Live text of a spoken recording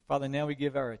Father, now we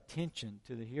give our attention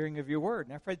to the hearing of your word.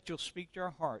 And I pray that you'll speak to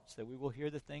our hearts, that we will hear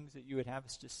the things that you would have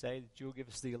us to say, that you will give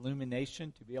us the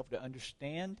illumination to be able to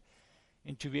understand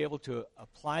and to be able to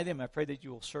apply them. I pray that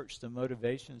you will search the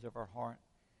motivations of our heart.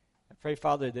 I pray,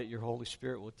 Father, that your Holy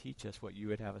Spirit will teach us what you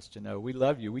would have us to know. We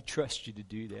love you. We trust you to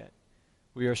do that.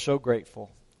 We are so grateful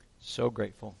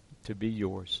to be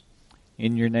yours.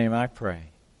 In your name I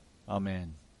pray.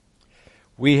 Amen.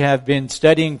 We have been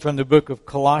studying from the book of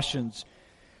Colossians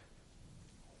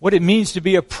what it means to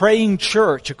be a praying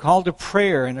church, a call to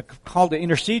prayer and a call to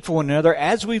intercede for one another,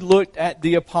 as we looked at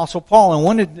the Apostle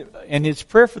Paul and his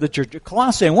prayer for the church at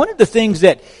Colossae. And one of the things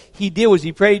that he did was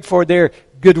he prayed for their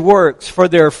good works, for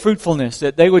their fruitfulness,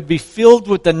 that they would be filled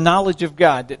with the knowledge of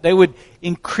God, that they would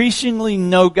increasingly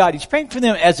know God. He's praying for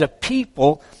them as a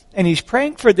people, and he's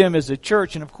praying for them as a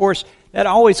church. And of course, that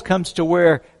always comes to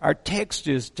where our text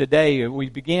is today. We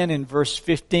began in verse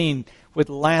 15 with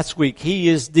last week. He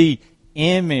is the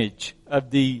image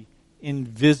of the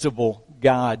invisible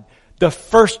God, the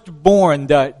firstborn,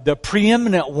 the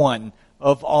preeminent one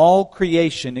of all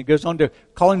creation. It goes on to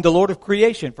call him the Lord of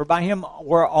creation, for by him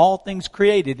were all things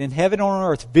created, in heaven and on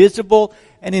earth, visible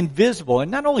and invisible.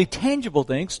 And not only tangible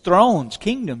things, thrones,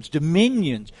 kingdoms,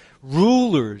 dominions,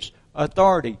 rulers,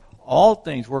 authority. All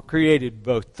things were created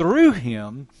both through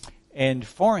him and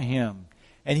for him.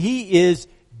 And he is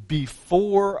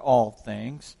before all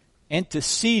things,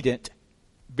 antecedent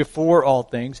before all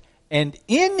things, and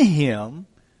in him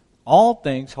all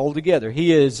things hold together.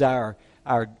 He is our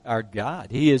God.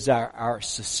 He is our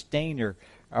sustainer,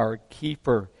 our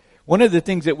keeper. One of the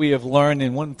things that we have learned,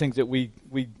 and one of the things that we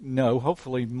know,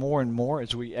 hopefully more and more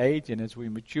as we age and as we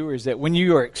mature, is that when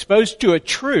you are exposed to a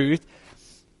truth,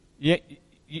 you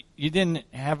didn't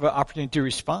have an opportunity to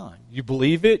respond. You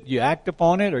believe it, you act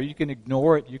upon it, or you can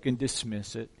ignore it, you can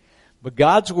dismiss it. But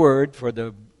God's word,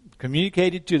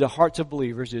 communicated to the hearts of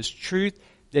believers, is truth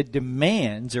that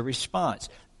demands a response.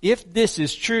 If this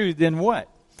is true, then what?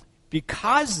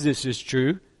 Because this is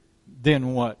true,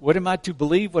 then what? What am I to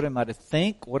believe? What am I to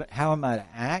think? How am I to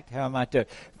act? How am I to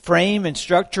frame and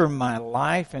structure my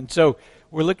life? And so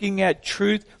we're looking at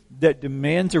truth that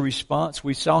demands a response.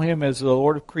 We saw him as the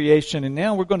Lord of creation, and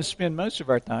now we're going to spend most of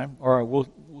our time, or we'll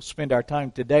spend our time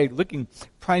today, looking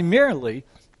primarily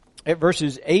at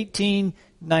verses 18,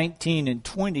 19, and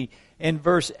 20. And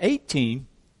verse 18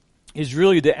 is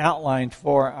really the outline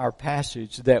for our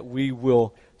passage that we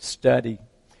will study.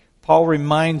 Paul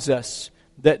reminds us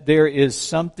that there is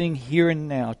something here and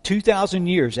now, 2,000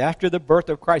 years after the birth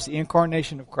of Christ, the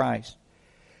incarnation of Christ,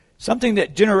 something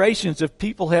that generations of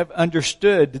people have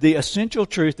understood, the essential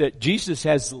truth that Jesus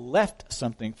has left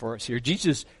something for us here.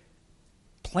 Jesus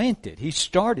planted, he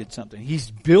started something,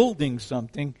 he's building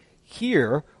something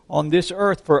here on this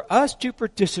earth for us to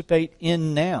participate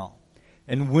in now.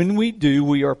 And when we do,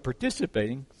 we are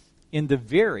participating in the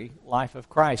very life of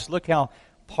Christ. Look how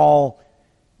Paul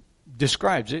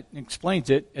describes it and explains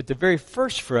it at the very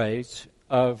first phrase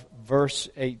of verse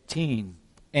 18.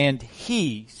 And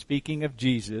he, speaking of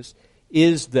Jesus,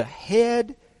 is the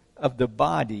head of the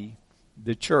body,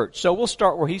 the church. So we'll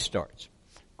start where he starts.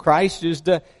 Christ is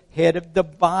the head of the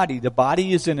body. The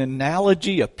body is an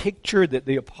analogy, a picture that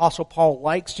the Apostle Paul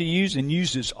likes to use and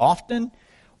uses often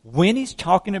when he's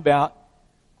talking about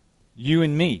you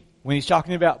and me, when he's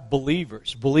talking about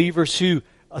believers who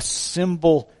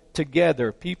assemble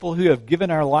together, people who have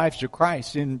given our lives to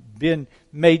Christ and been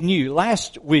made new.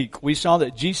 Last week we saw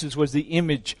that Jesus was the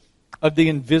image of the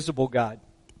invisible God.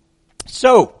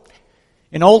 So,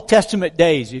 in Old Testament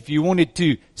days, if you wanted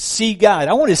to see God,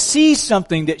 I want to see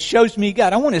something that shows me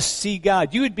God, I want to see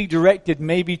God, you would be directed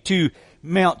maybe to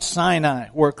Mount Sinai,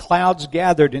 where clouds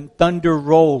gathered and thunder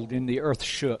rolled and the earth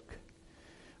shook.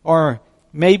 Or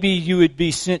maybe you would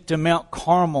be sent to Mount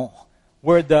Carmel,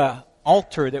 where the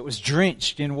altar that was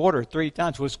drenched in water 3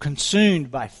 times was consumed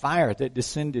by fire that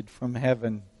descended from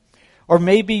heaven. Or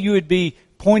maybe you would be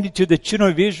pointed to the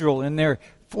children of Israel in their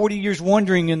 40 years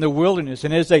wandering in the wilderness,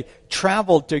 and as they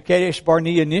traveled to Kadesh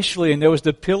Barnea initially, and there was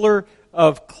the pillar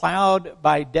of cloud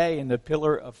by day and the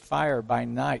pillar of fire by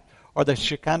night, or the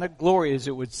Shekinah glory as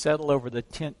it would settle over the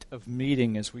tent of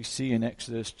meeting, as we see in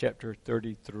Exodus chapter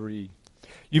 33.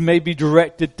 You may be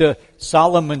directed to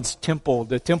Solomon's temple,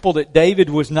 the temple that David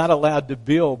was not allowed to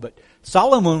build, but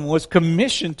Solomon was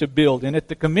commissioned to build. And at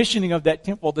the commissioning of that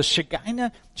temple, the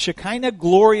Shekinah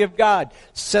glory of God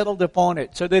settled upon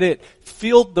it so that it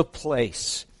filled the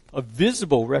place, a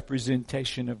visible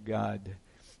representation of God.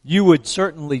 You would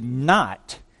certainly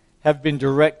not have been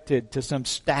directed to some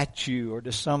statue or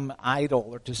to some idol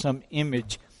or to some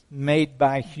image made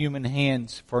by human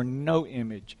hands, for no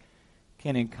image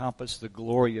can't encompass the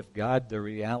glory of God, the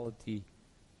reality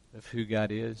of who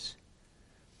God is.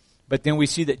 But then we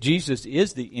see that Jesus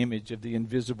is the image of the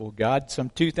invisible God. Some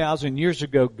 2,000 years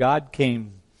ago, God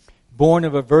came, born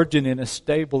of a virgin in a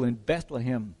stable in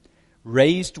Bethlehem,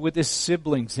 raised with his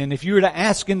siblings. And if you were to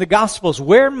ask in the Gospels,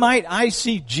 where might I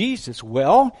see Jesus?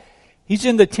 Well, he's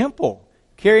in the temple,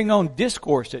 carrying on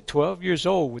discourse at 12 years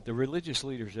old with the religious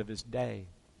leaders of his day.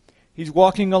 He's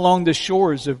walking along the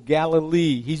shores of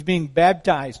Galilee. He's being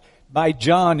baptized by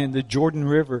John in the Jordan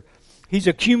River. He's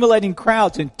accumulating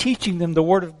crowds and teaching them the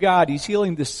Word of God. He's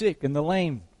healing the sick and the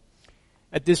lame.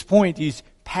 At this point, he's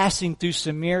passing through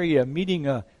Samaria, meeting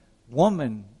a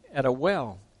woman at a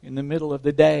well in the middle of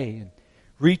the day and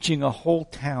reaching a whole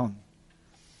town.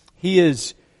 He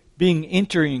is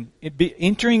entering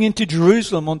into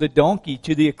Jerusalem on the donkey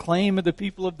to the acclaim of the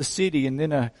people of the city, and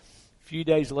then a few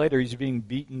days later he's being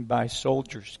beaten by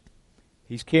soldiers.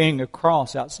 He's carrying a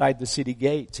cross outside the city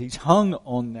gates. He's hung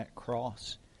on that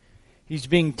cross. He's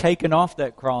being taken off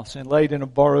that cross and laid in a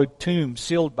borrowed tomb,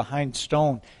 sealed behind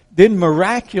stone. Then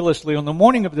miraculously, on the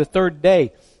morning of the third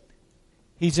day,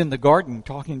 he's in the garden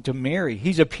talking to Mary.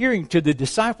 He's appearing to the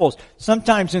disciples,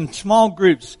 sometimes in small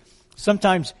groups,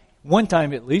 sometimes, one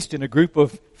time at least, in a group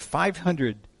of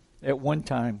 500 at one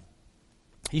time.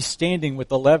 He's standing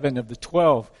with 11 of the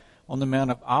 12 on the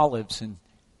Mount of Olives, and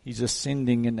he's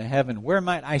ascending into heaven. Where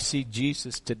might I see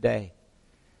Jesus today?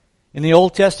 In the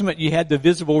Old Testament, you had the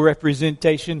visible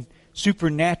representation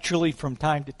supernaturally from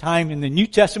time to time. In the New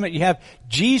Testament, you have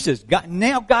Jesus.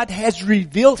 Now God has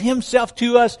revealed himself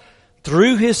to us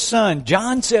through his Son.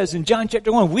 John says in John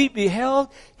chapter 1, we beheld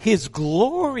his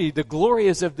glory. The glory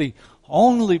is of the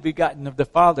only begotten of the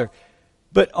Father.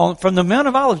 But from the Mount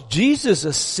of Olives, Jesus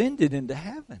ascended into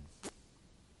heaven.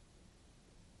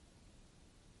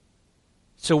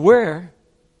 So where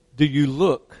do you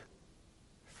look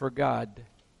for God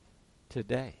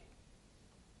today?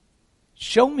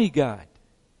 Show me God.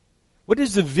 What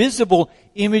is the visible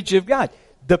image of God?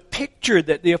 The picture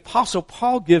that the Apostle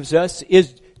Paul gives us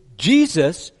is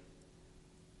Jesus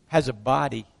has a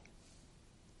body.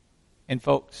 And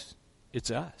folks,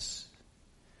 it's us.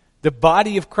 The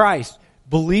body of Christ,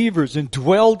 believers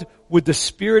indwelled with the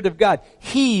Spirit of God.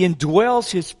 He indwells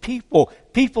his people.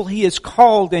 People he has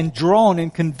called and drawn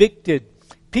and convicted.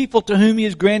 People to whom he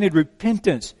has granted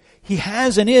repentance. He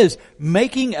has and is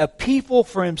making a people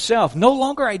for himself, no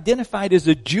longer identified as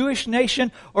a Jewish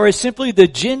nation or as simply the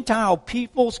Gentile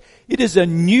peoples. It is a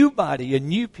new body, a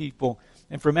new people.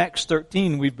 And from Acts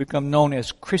 13, we've become known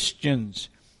as Christians,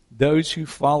 those who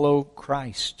follow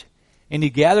Christ. And he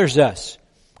gathers us.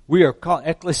 We are called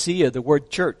ecclesia. The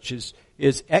word church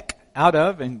is ek, out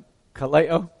of, and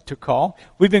kaleo, to call.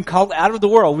 We've been called out of the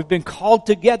world. We've been called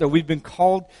together. We've been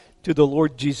called to the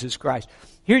Lord Jesus Christ.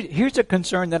 Here's a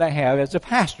concern that I have as a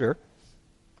pastor,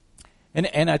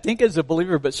 and I think as a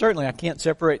believer, but certainly I can't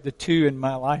separate the two in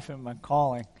my life and my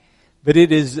calling. But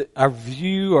it is our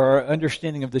view or our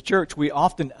understanding of the church. We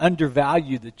often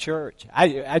undervalue the church.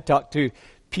 I talk to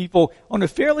people on a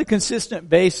fairly consistent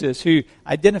basis who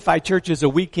identify church as a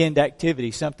weekend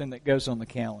activity, something that goes on the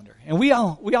calendar. And we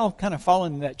all kind of fall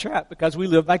into that trap because we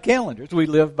live by calendars. We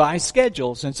live by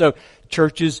schedules. And so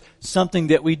church is something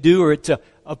that we do, or it's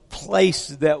a place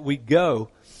that we go.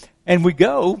 And we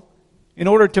go in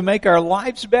order to make our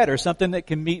lives better, something that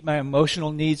can meet my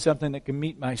emotional needs, something that can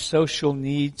meet my social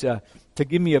needs, to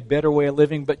give me a better way of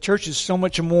living. But church is so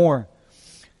much more.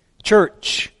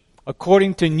 Church,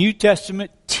 according to New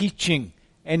Testament teaching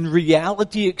and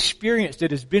reality experience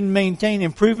that has been maintained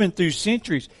and proven through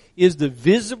centuries, is the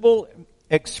visible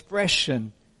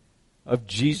expression of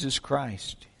Jesus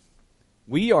Christ.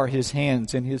 We are his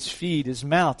hands and his feet, his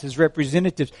mouth, his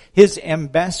representatives, his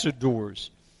ambassadors,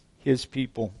 his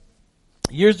people.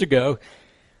 Years ago,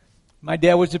 my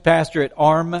dad was a pastor at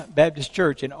Arm Baptist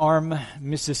Church in Arm,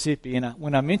 Mississippi. And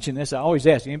when I mention this, I always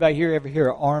ask, anybody here ever hear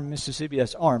of Arm, Mississippi?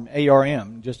 That's Arm,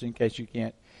 A-R-M, just in case you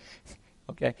can't.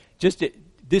 Okay.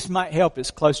 This might help.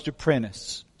 It's close to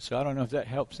Prentice. So I don't know if that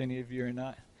helps any of you or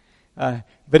not.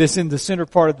 But it's in the center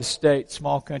part of the state,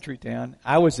 small country town.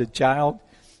 I was a child,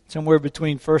 somewhere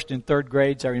between first and third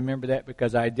grades. I remember that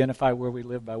because I identify where we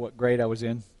lived by what grade I was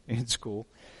in school.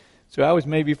 So I was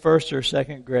maybe first or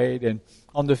second grade, and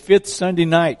on the fifth Sunday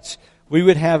nights, we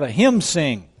would have a hymn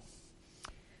sing.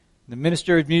 The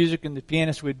minister of music and the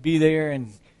pianist would be there,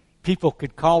 and people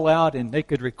could call out and they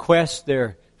could request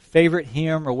their favorite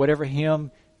hymn or whatever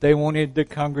hymn they wanted the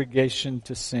congregation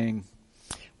to sing.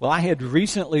 Well, I had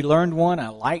recently learned one. I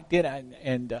liked it,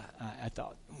 and I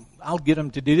thought, I'll get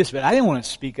them to do this, but I didn't want to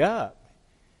speak up.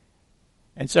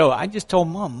 And so I just told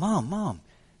Mom,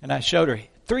 and I showed her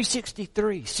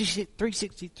 363.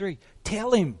 363.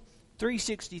 Tell him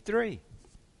 363.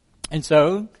 And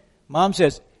so, Mom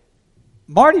says,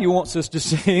 Marty wants us to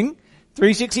sing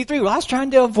 363. Well, I was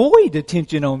trying to avoid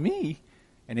attention on me.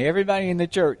 And everybody in the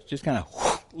church just kind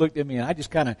of looked at me.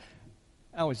 And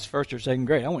I was first or second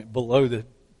grade. I went below the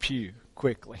pew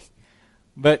quickly.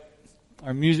 But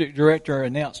our music director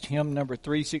announced hymn number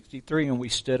 363, and we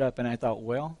stood up, and I thought,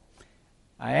 well,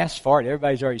 I asked for it.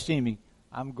 Everybody's already seen me.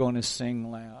 I'm going to sing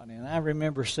loud. And I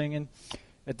remember singing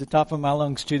at the top of my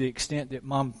lungs to the extent that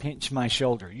Mom pinched my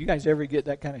shoulder. You guys ever get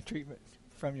that kind of treatment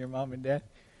from your mom and dad?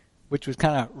 Which was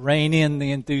kind of rein in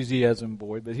the enthusiasm,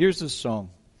 boy. But here's the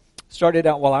song. Started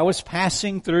out while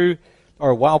passing through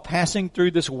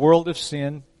this world of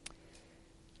sin,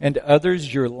 and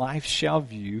others your life shall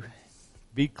view.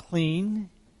 Be clean,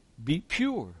 be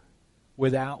pure,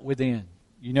 without, within.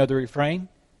 You know the refrain?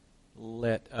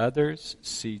 Let others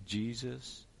see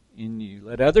Jesus in you.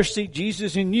 Let others see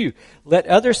Jesus in you. Let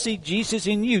others see Jesus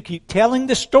in you. Keep telling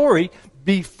the story.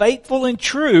 Be faithful and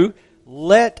true.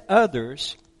 Let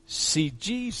others see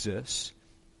Jesus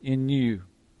in you.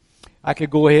 I could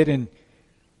go ahead and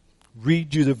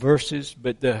read you the verses,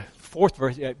 but the fourth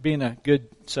verse, being a good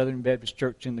Southern Baptist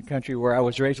church in the country where I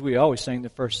was raised, we always sang the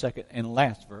first, second, and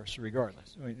last verse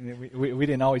regardless. We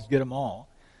didn't always get them all,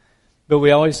 but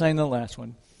we always sang the last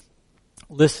one.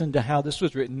 Listen to how this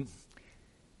was written.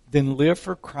 Then live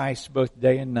for Christ both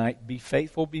day and night. Be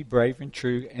faithful, be brave and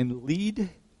true, and lead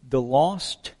the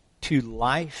lost to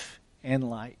life and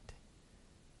light.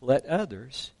 Let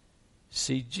others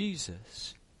see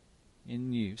Jesus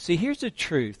in you. See, here's the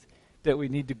truth that we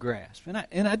need to grasp.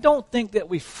 And I don't think that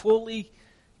we fully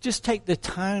just take the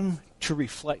time to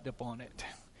reflect upon it.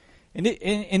 And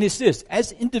it's this.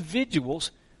 As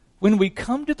individuals, when we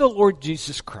come to the Lord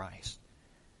Jesus Christ,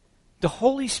 the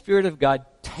Holy Spirit of God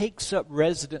takes up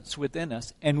residence within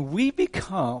us, and we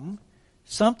become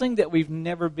something that we've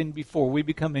never been before. We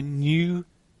become a new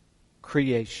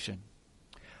creation.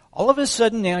 All of a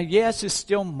sudden now, yes, it's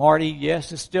still Marty.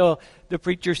 Yes, it's still the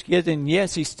preacher's kid. And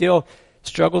yes, he still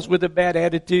struggles with a bad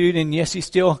attitude. And yes, he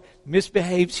still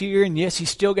misbehaves here. And yes,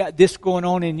 he's still got this going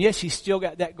on. And yes, he's still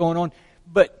got that going on.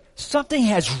 But something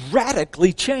has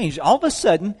radically changed. All of a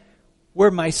sudden,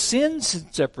 where my sins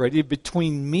had separated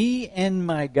between me and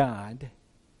my God,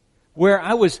 where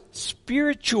I was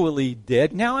spiritually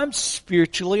dead, now I'm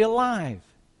spiritually alive.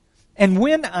 And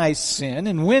when I sin,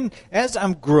 and as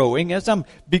I'm growing, as I'm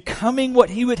becoming what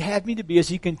He would have me to be, as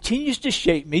He continues to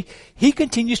shape me, He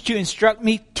continues to instruct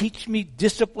me, teach me,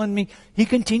 discipline me. He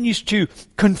continues to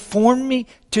conform me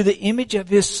to the image of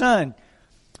His Son.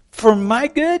 For my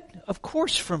good? Of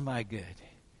course for my good.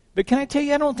 But can I tell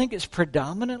you, I don't think it's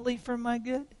predominantly for my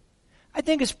good. I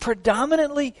think it's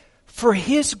predominantly for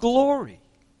His glory.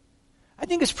 I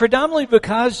think it's predominantly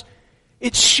because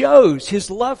it shows His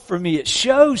love for me. It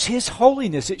shows His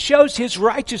holiness. It shows His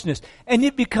righteousness. And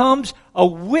it becomes a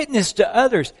witness to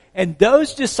others. And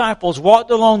those disciples walked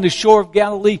along the shore of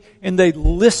Galilee and they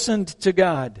listened to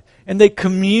God. And they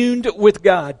communed with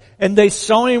God. And they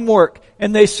saw Him work.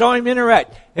 And they saw Him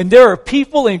interact. And there are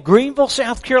people in Greenville,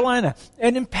 South Carolina,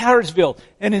 and in Powdersville,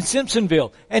 and in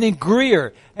Simpsonville, and in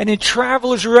Greer, and in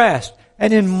Travelers Rest,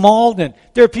 and in Malden.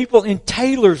 There are people in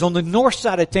Taylor's on the north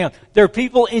side of town. There are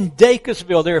people in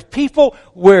Dacusville. There are people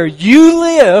where you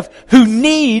live who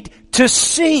need to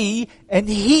see and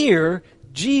hear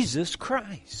Jesus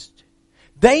Christ.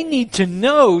 They need to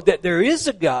know that there is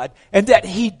a God and that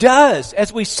He does,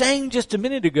 as we sang just a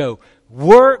minute ago,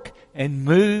 work and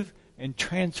move and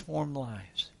transform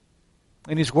lives.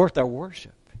 And He's worth our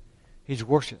worship. He's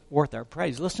worth our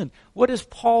praise. Listen, what does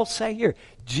Paul say here?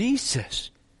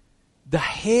 Jesus, the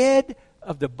head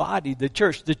of the body, the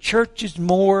church. The church is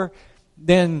more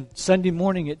than Sunday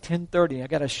morning at 10:30. I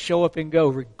got to show up and go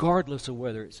regardless of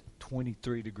whether it's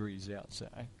 23 degrees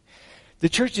outside. The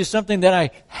church is something that I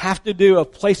have to do, a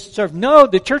place to serve. No,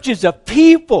 the church is a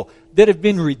people that have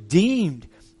been redeemed,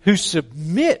 who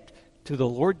submit to the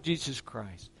Lord Jesus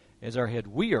Christ as our head.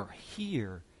 We are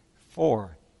here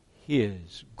for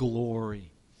His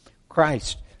glory.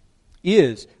 Christ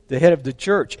is the head of the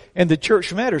church, and the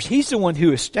church matters. He's the one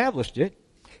who established it.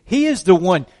 He is the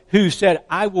one who said,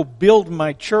 I will build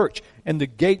my church, and the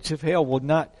gates of hell will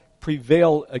not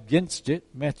prevail against it.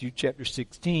 Matthew chapter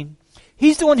 16.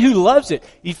 He's the one who loves it.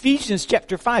 Ephesians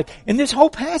chapter 5. In this whole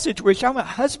passage where he's talking about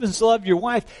husbands love your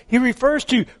wife, he refers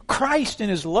to Christ and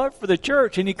His love for the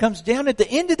church. And he comes down at the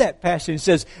end of that passage and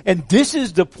says, and this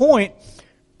is the point,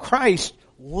 Christ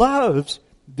loves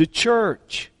the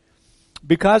church.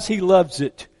 Because He loves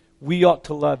it, we ought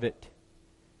to love it.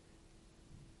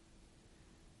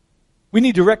 We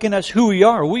need to recognize who we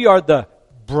are. We are the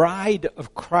bride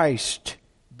of Christ,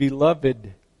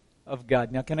 beloved of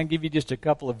God. Now, can I give you just a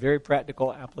couple of very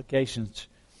practical applications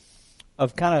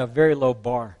of kind of a very low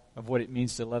bar of what it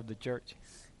means to love the church?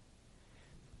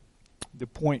 The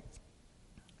point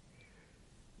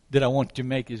that I want to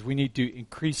make is we need to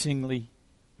increasingly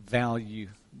value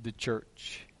the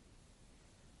church.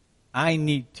 I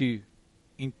need to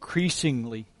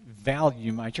increasingly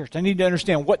value my church. I need to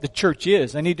understand what the church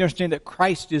is. I need to understand that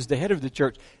Christ is the head of the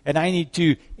church, and I need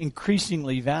to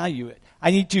increasingly value it.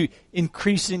 I need to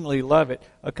increasingly love it.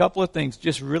 A couple of things,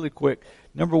 just really quick.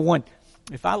 Number one,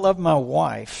 if I love my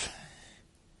wife,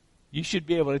 you should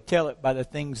be able to tell it by the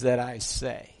things that I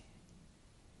say.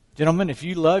 Gentlemen, if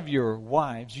you love your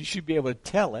wives, you should be able to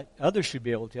tell it, others should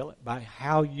be able to tell it, by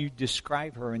how you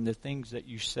describe her and the things that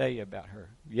you say about her.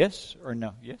 Yes or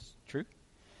no? Yes? True?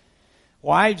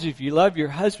 Wives, if you love your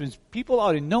husbands, people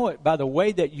ought to know it by the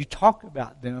way that you talk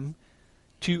about them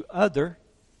to other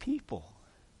people.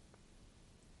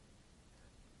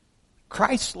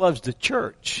 Christ loves the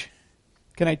church.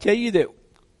 Can I tell you that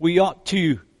we ought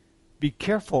to be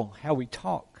careful how we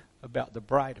talk about the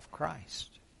bride of Christ?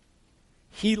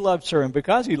 He loves her, and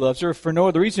because he loves her, for no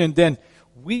other reason than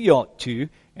we ought to.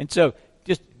 And so,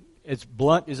 just as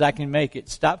blunt as I can make it,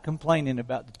 stop complaining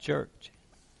about the church.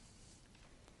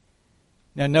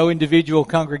 Now, no individual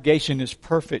congregation is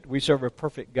perfect. We serve a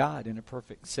perfect God and a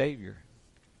perfect Savior.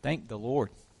 Thank the Lord.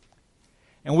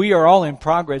 And we are all in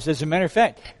progress. As a matter of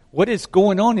fact, what is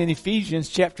going on in Ephesians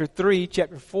chapter 3,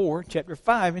 chapter 4, chapter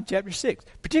 5, and chapter 6,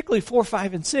 particularly 4,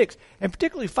 5, and 6, and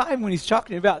particularly 5 when he's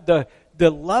talking about the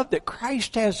love that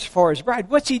Christ has for his bride.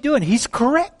 What's he doing? He's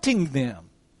correcting them.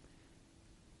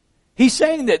 He's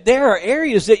saying that there are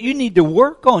areas that you need to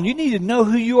work on. You need to know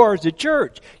who you are as a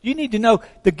church. You need to know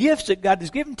the gifts that God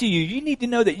has given to you. You need to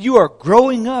know that you are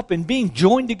growing up and being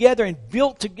joined together and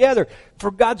built together for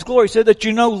God's glory so that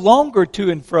you're no longer to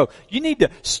and fro. You need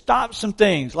to stop some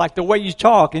things like the way you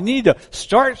talk, and you need to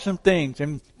start some things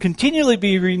and continually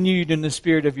be renewed in the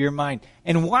spirit of your mind.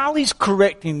 And while he's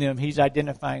correcting them, he's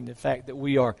identifying the fact that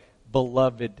we are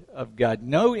beloved of God.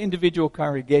 No individual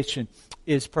congregation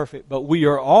is perfect, but we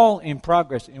are all in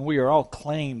progress and we are all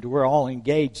claimed. We're all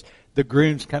engaged. The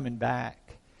groom's coming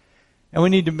back. And we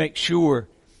need to make sure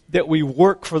that we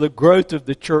work for the growth of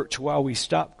the church while we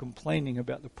stop complaining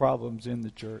about the problems in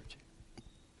the church.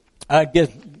 I guess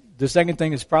the second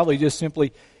thing is probably just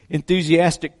simply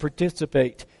enthusiastic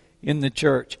participate in the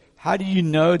church. How do you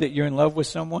know that you're in love with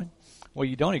someone? Well,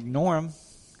 you don't ignore them.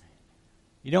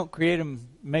 You don't create them,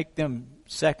 make them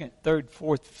second, third,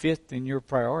 fourth, fifth in your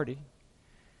priority.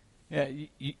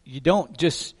 You don't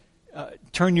just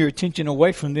turn your attention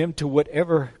away from them to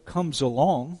whatever comes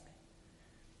along.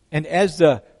 And as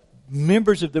the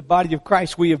members of the body of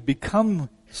Christ, we have become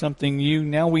something new.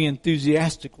 Now we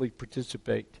enthusiastically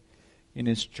participate in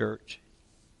his church.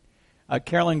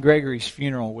 Carolyn Gregory's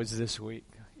funeral was this week.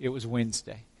 It was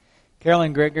Wednesday.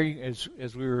 Carolyn Gregory,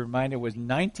 as we were reminded, was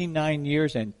 99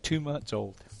 years and 2 months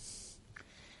old.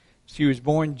 She was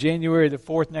born January the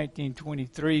 4th,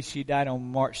 1923. She died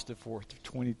on March the 4th of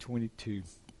 2022.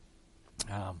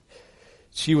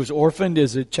 She was orphaned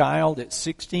as a child at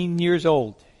 16 years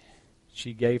old.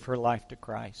 She gave her life to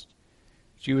Christ.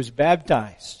 She was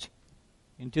baptized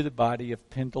into the body of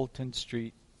Pendleton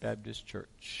Street Baptist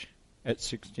Church at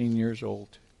 16 years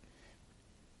old.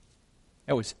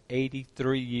 That was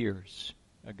 83 years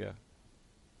ago.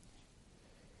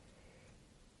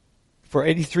 For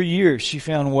 83 years, she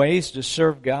found ways to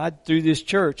serve God through this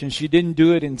church, and she didn't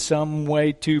do it in some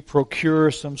way to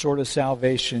procure some sort of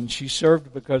salvation. She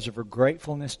served because of her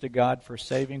gratefulness to God for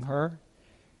saving her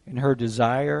and her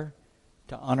desire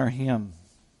to honor Him.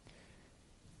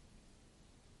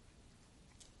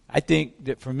 I think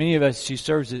that for many of us, she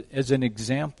serves as an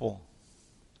example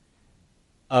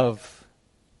of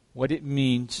what it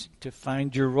means to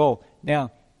find your role.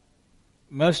 Now,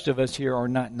 most of us here are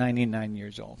not 99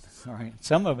 years old. All right,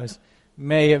 some of us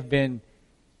may have been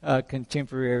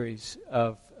contemporaries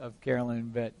of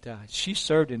Carolyn, but she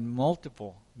served in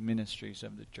multiple ministries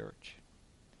of the church.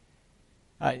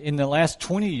 In the last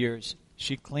 20 years,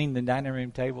 she cleaned the dining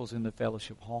room tables in the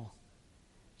fellowship hall.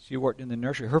 She worked in the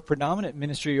nursery. Her predominant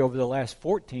ministry over the last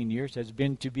 14 years has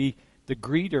been to be the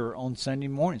greeter on Sunday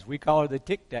mornings. We call her the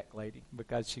Tic Tac lady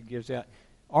because she gives out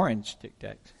orange Tic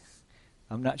Tacs.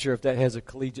 I'm not sure if that has a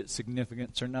collegiate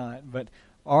significance or not, but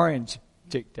orange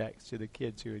Tic Tacs to the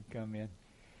kids who would come in.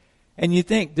 And you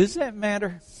think, does that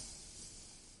matter?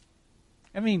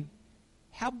 I mean,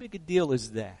 how big a deal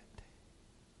is that?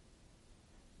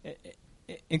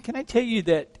 And can I tell you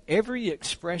that every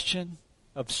expression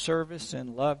of service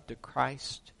and love to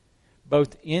Christ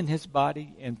both in His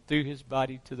body and through His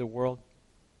body to the world,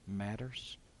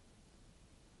 matters.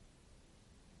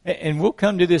 And we'll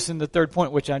come to this in the third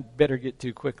point, which I'd better get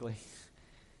to quickly.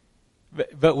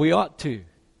 But we ought to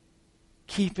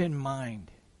keep in mind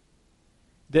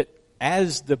that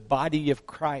as the body of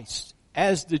Christ,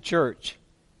 as the church,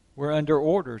 we're under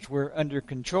orders, we're under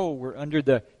control, we're under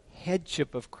the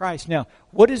headship of Christ. Now,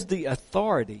 what is the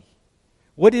authority?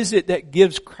 What is it that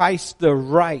gives Christ the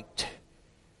right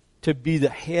to be the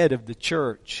head of the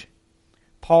church?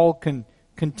 Paul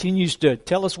continues to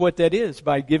tell us what that is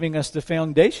by giving us the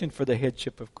foundation for the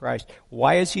headship of Christ.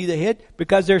 Why is He the head?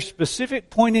 Because there's a specific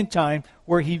point in time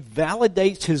where He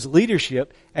validates His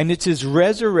leadership, and it's His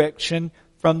resurrection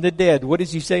from the dead. What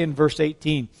does He say in verse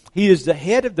 18? He is the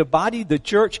head of the body, the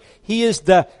church. He is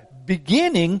the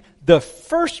beginning, the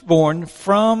firstborn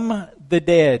from the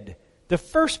dead. The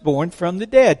firstborn from the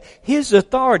dead. His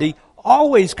authority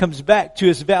always comes back to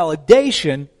His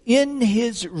validation in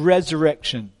His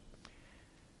resurrection.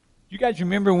 You guys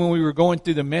remember when we were going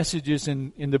through the messages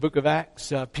in the book of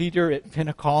Acts? Peter at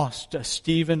Pentecost,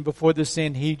 Stephen before the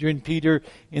Sanhedrin, Peter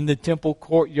in the temple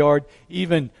courtyard,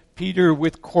 even Peter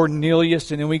with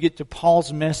Cornelius, and then we get to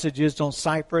Paul's messages on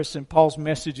Cyprus and Paul's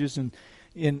messages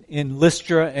in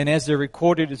Lystra, and as they're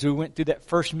recorded as we went through that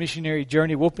first missionary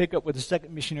journey. We'll pick up with the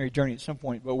second missionary journey at some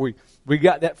point, but we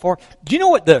got that far. Do you know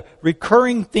what the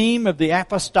recurring theme of the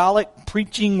apostolic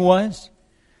preaching was?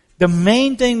 The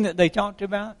main thing that they talked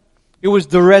about? It was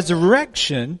the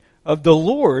resurrection of the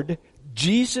Lord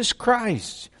Jesus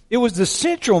Christ. It was the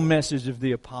central message of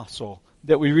the apostle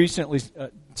that we recently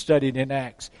studied in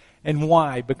Acts. And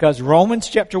why? Because Romans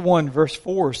chapter 1 verse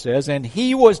 4 says, "And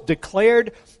He was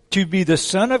declared to be the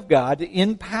Son of God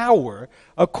in power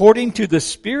according to the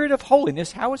Spirit of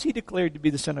holiness." How was He declared to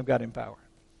be the Son of God in power?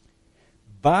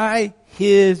 By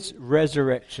His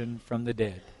resurrection from the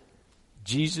dead.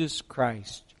 Jesus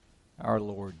Christ our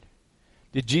Lord.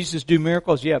 Did Jesus do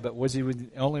miracles? Yeah, but was He the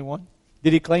only one?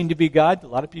 Did He claim to be God? A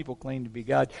lot of people claim to be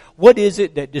God. What is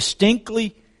it that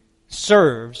distinctly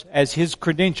serves as His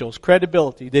credentials,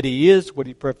 credibility, that He is what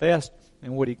He professed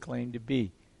and what He claimed to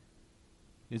be?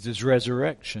 Is His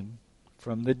resurrection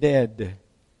from the dead.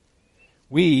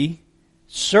 We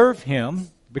serve Him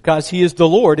because He is the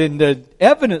Lord, and the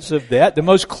evidence of that, the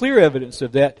most clear evidence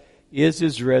of that, is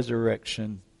His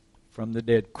resurrection from the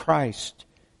dead. Christ,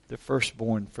 the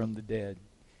firstborn from the dead.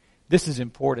 This is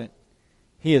important.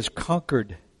 He has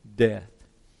conquered death.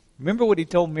 Remember what He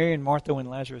told Mary and Martha when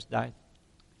Lazarus died?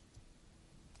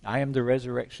 "I am the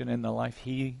resurrection and the life.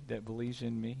 He that believes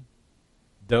in me,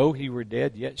 though he were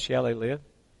dead, yet shall he live.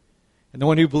 And the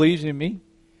one who believes in me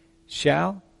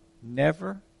shall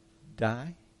never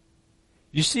die."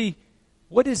 You see,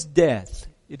 what is death?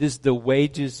 It is the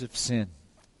wages of sin.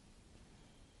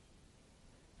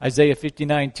 Isaiah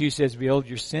 59:2 says, "Behold,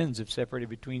 your sins have separated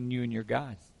between you and your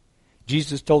God."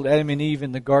 Jesus told Adam and Eve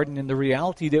in the garden, and the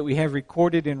reality that we have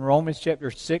recorded in Romans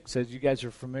chapter 6, as you guys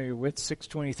are familiar with,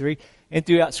 6:23, and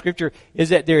throughout Scripture, is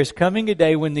that there is coming a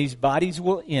day when these bodies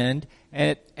will end,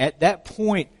 and at that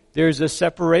point, there is a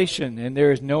separation, and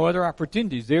there is no other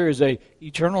opportunities. There is a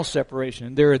eternal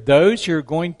separation. There are those who are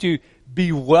going to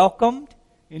be welcomed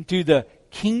into the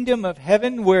kingdom of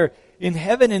heaven, where in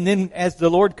heaven, and then as the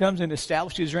Lord comes and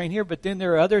establishes His reign here, but then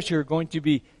there are others who are going to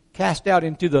be cast out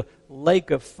into the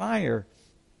lake of fire,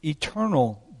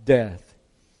 eternal death.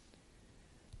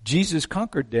 Jesus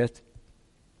conquered death.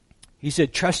 He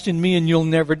said, "Trust in me and you'll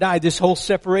never die." This whole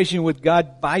separation with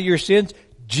God by your sins,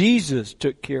 Jesus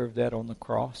took care of that on the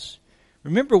cross.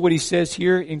 Remember what He says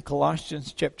here in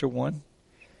Colossians chapter 1.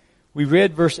 We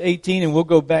read verse 18, and we'll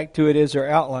go back to it as our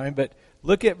outline, but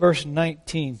look at verse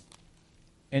 19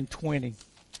 and 20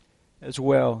 as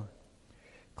well.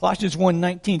 Colossians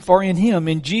 1:19, "For in Him,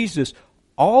 in Jesus,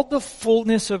 all the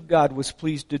fullness of God was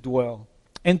pleased to dwell,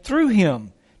 and through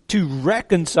Him to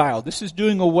reconcile." This is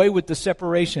doing away with the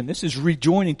separation. This is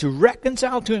rejoining, to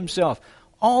reconcile to Himself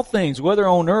all things, whether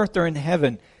on earth or in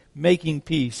heaven, making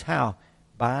peace. How?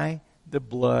 By the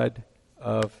blood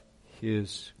of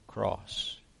His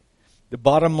cross. The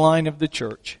bottom line of the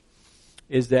church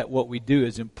is that what we do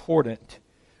is important.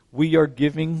 We are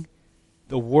giving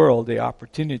the world the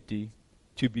opportunity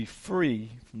to be free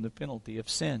from the penalty of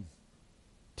sin,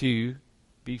 to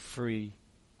be free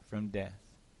from death.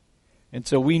 And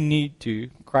so we need to,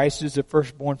 Christ is the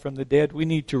firstborn from the dead, we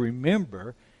need to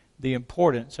remember the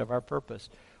importance of our purpose.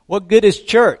 What good is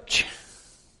church?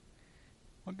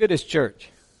 What good is church?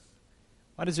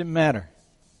 Why does it matter?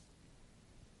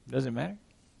 Does it matter?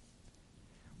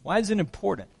 Why is it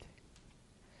important?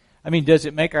 I mean, does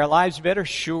it make our lives better?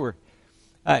 Sure.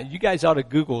 You guys ought to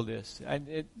Google this.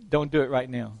 Don't do it right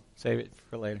now. Save it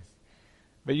for later.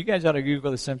 But you guys ought to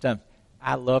Google this sometime.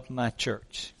 I love my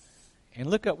church. And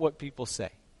look up what people say.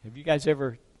 Have you guys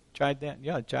ever tried that?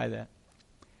 You ought to try that.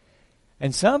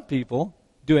 And some people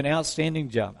do an outstanding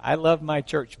job. I love my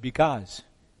church because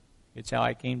it's how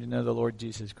I came to know the Lord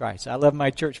Jesus Christ. I love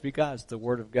my church because the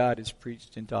Word of God is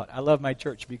preached and taught. I love my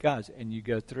church because, and you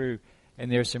go through,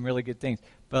 and there's some really good things.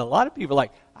 But a lot of people are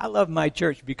like, I love my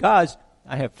church because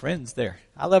I have friends there.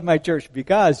 I love my church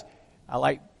because I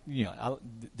like,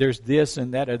 there's this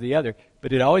and that or the other.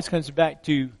 But it always comes back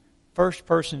to first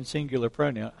person singular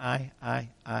pronoun. I.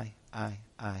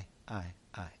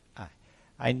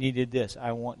 I needed this.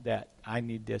 I want that. I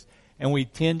need this. And we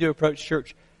tend to approach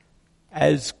church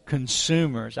as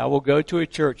consumers. I will go to a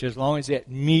church as long as it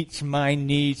meets my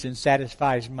needs and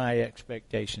satisfies my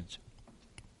expectations.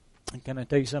 And can I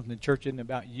tell you something? The church isn't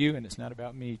about you and it's not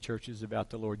about me. Church is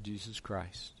about the Lord Jesus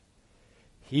Christ.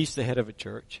 He's the head of a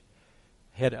church,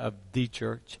 head of the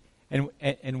church.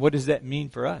 And what does that mean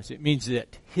for us? It means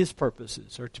that His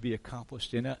purposes are to be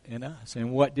accomplished in us.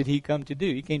 And what did He come to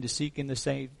do? He came to seek and to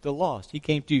save the lost. He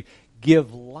came to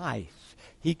give life.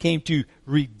 He came to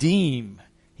redeem.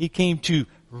 He came to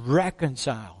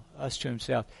reconcile us to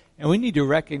Himself. And we need to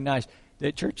recognize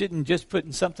that church isn't just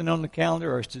putting something on the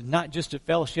calendar, or it's not just a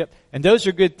fellowship. And those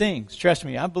are good things. Trust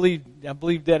me, I believe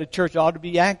that a church ought to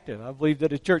be active. I believe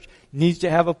that a church needs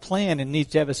to have a plan and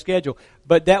needs to have a schedule.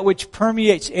 But that which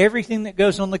permeates everything that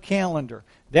goes on the calendar,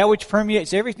 that which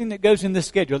permeates everything that goes in the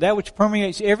schedule, that which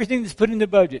permeates everything that's put in the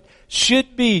budget,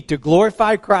 should be to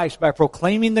glorify Christ by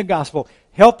proclaiming the gospel,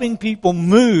 helping people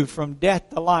move from death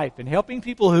to life, and helping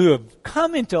people who have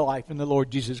come into life in the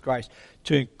Lord Jesus Christ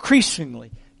to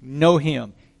increasingly know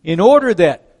Him, in order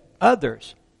that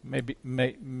others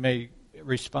may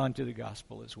respond to the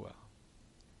gospel as well,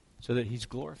 so that He's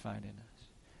glorified in us.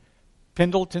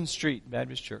 Pendleton Street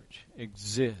Baptist Church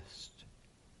exists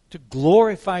to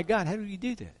glorify God. How do you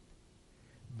do that?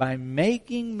 By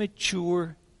making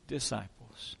mature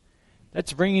disciples.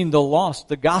 That's bringing the lost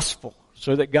the gospel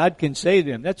so that God can save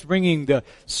them. That's bringing the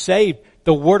saved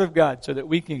the Word of God so that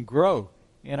we can grow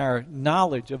in our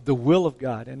knowledge of the will of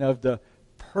God and of the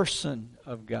person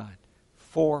of God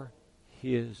for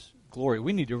His glory.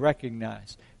 We need to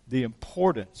recognize the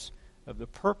importance of the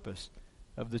purpose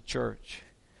of the church.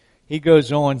 He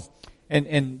goes on,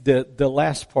 and the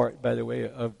last part, by the way,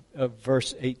 of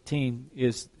verse 18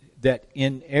 is that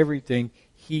in everything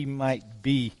He might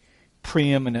be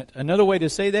preeminent. Another way to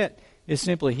say that is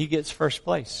simply He gets first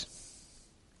place.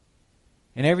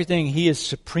 In everything He is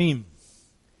supreme.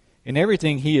 In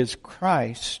everything He is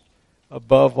Christ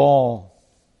above all.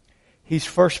 He's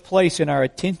first place in our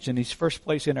attention. He's first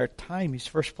place in our time. He's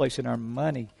first place in our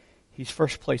money. He's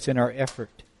first place in our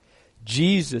effort.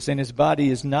 Jesus and His body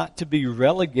is not to be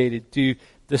relegated to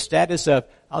the status of,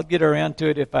 I'll get around to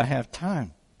it if I have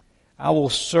time. I will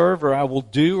serve, or I will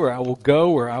do, or I will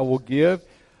go, or I will give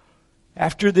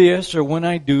after this, or when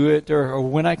I do it, or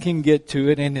when I can get to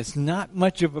it. And it's not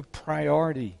much of a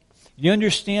priority. You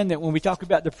understand that when we talk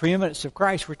about the preeminence of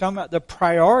Christ, we're talking about the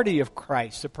priority of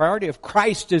Christ. The priority of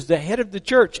Christ is the head of the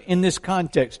church in this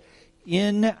context,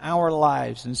 in our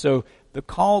lives. And so the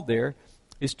call there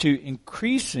is to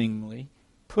increasingly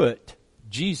put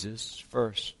Jesus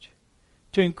first.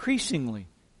 To increasingly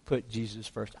put Jesus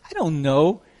first. I don't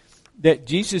know that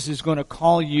Jesus is going to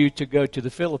call you to go to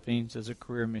the Philippines as a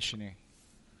career missionary.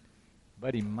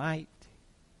 But He might.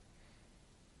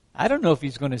 I don't know if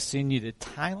He's going to send you to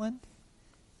Thailand.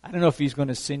 I don't know if He's going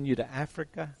to send you to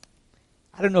Africa.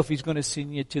 I don't know if He's going to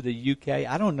send you to the UK.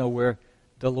 I don't know where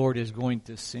the Lord is going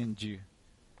to send you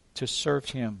to serve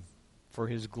Him for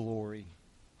His glory.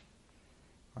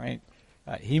 Right?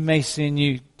 He may send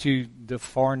you to the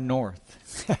far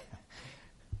north.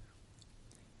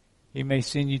 He may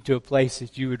send you to a place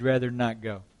that you would rather not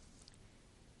go.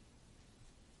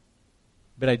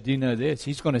 But I do know this.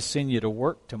 He's going to send you to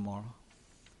work tomorrow.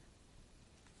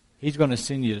 He's going to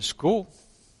send you to school.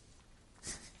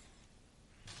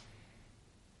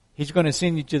 He's going to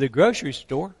send you to the grocery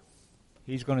store.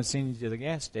 He's going to send you to the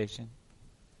gas station.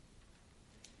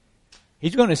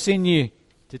 He's going to send you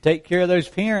to take care of those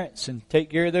parents and take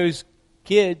care of those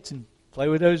kids and play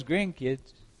with those grandkids.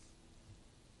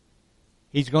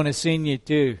 He's going to send you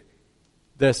to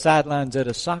the sidelines at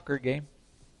a soccer game.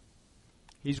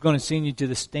 He's going to send you to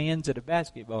the stands at a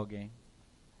basketball game.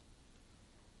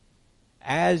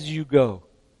 As you go,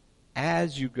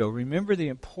 remember the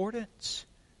importance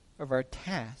of our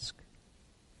task.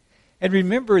 And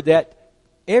remember that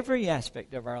every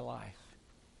aspect of our life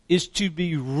is to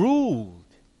be ruled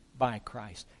by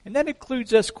Christ. And that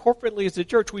includes us corporately as a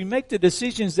church. We make the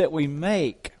decisions that we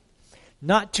make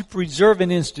not to preserve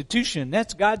an institution.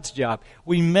 That's God's job.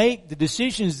 We make the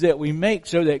decisions that we make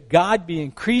so that God be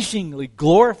increasingly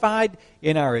glorified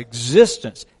in our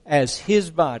existence as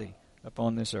His body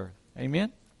upon this earth.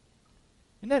 Amen?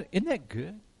 Isn't that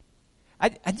good? I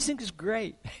just think it's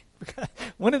great.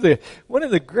 One of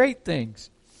the great things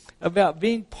about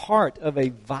being part of a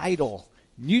vital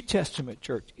New Testament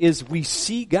church is we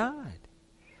see God.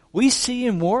 We see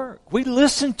Him work. We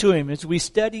listen to Him as we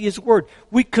study His Word.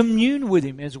 We commune with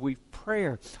Him as we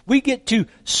pray. We get to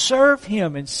serve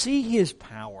Him and see His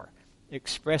power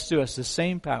expressed to us, the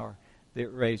same power that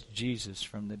raised Jesus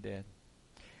from the dead.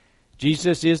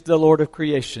 Jesus is the Lord of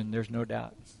creation, there's no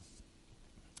doubt.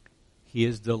 He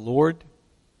is the Lord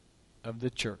of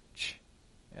the church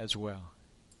as well.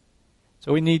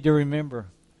 So we need to remember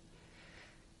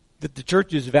that the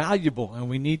church is valuable, and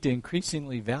we need to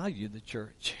increasingly value the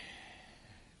church.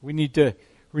 We need to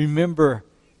remember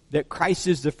that Christ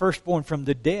is the firstborn from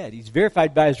the dead. He's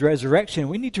verified by His resurrection.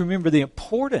 We need to remember the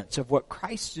importance of what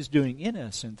Christ is doing in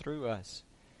us and through us.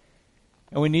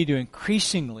 And we need to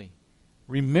increasingly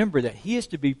remember that He is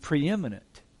to be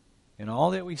preeminent in all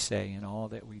that we say and all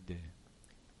that we do.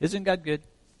 Isn't God good?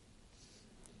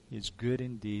 He is good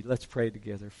indeed. Let's pray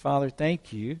together. Father,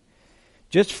 thank You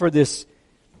just for this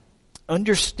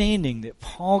understanding that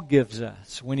Paul gives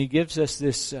us when he gives us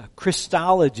this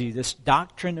Christology, this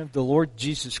doctrine of the Lord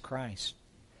Jesus Christ.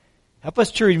 Help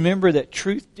us to remember that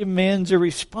truth demands a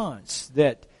response,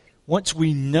 that once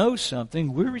we know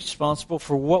something, we're responsible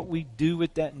for what we do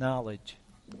with that knowledge.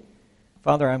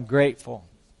 Father, I'm grateful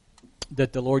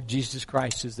that the Lord Jesus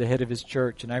Christ is the head of His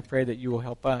church, and I pray that You will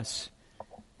help us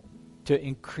to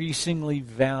increasingly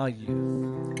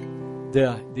value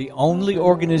the only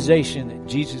organization that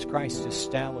Jesus Christ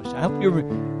established. I hope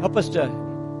You help us to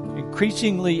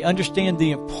increasingly understand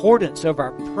the importance of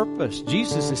our purpose.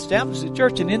 Jesus established the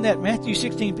church, and in that Matthew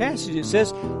 16 passage it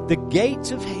says, the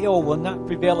gates of hell will not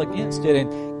prevail against it.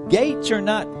 And gates are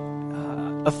not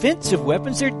offensive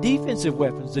weapons, they're defensive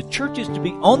weapons. The church is to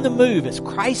be on the move as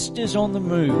Christ is on the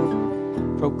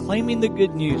move, proclaiming the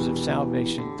good news of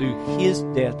salvation through His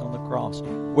death on the cross,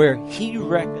 where He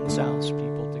reconciles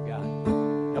people to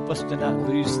God. Help us to not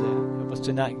lose that. Help us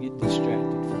to not get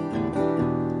distracted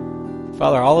from that.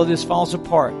 Father, all of this falls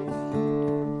apart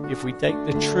if we take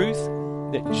the truth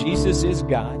that Jesus is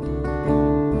God,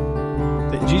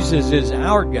 that Jesus is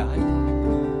our God,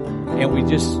 and we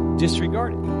just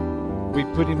disregard it. We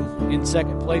put Him in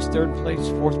second place, third place,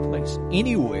 fourth place,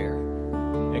 anywhere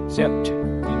except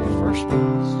in the first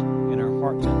place, in our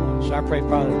hearts and lives. So I pray,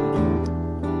 Father,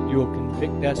 that You will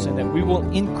convict us and that we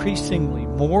will increasingly,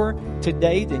 more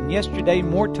today than yesterday,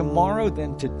 more tomorrow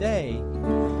than today,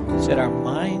 set our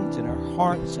minds and our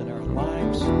hearts and our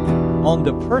lives on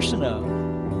the person of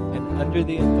and under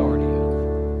the authority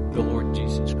of the Lord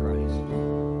Jesus Christ.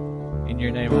 In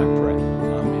Your name I pray.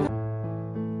 Amen.